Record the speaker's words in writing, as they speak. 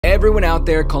Everyone out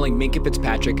there calling Minkah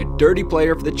Fitzpatrick a dirty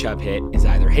player for the Chubb hit is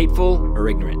either hateful or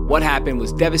ignorant. What happened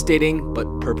was devastating, but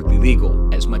perfectly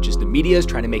legal. As much as the media is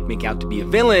trying to make Minkah out to be a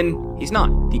villain, he's not.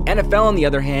 The NFL, on the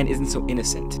other hand, isn't so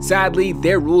innocent. Sadly,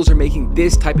 their rules are making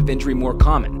this type of injury more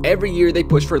common. Every year they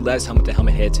push for less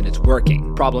helmet-to-helmet hits, and it's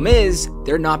working. Problem is,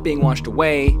 they're not being washed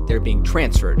away, they're being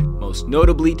transferred, most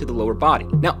notably to the lower body.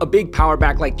 Now, a big power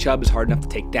back like Chubb is hard enough to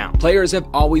take down. Players have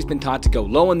always been taught to go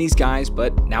low on these guys,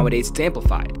 but nowadays it's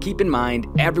amplified. Keep in mind,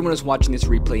 everyone is watching this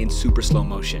replay in super slow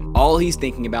motion. All he's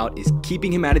thinking about is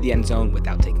keeping him out of the end zone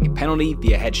without taking a penalty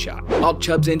via headshot. While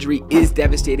Chubb's injury is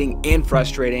devastating and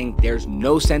frustrating, there's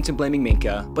no sense in blaming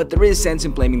Minkah, but there is sense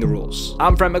in blaming the rules.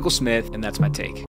 I'm Frank Michael Smith, and that's my take.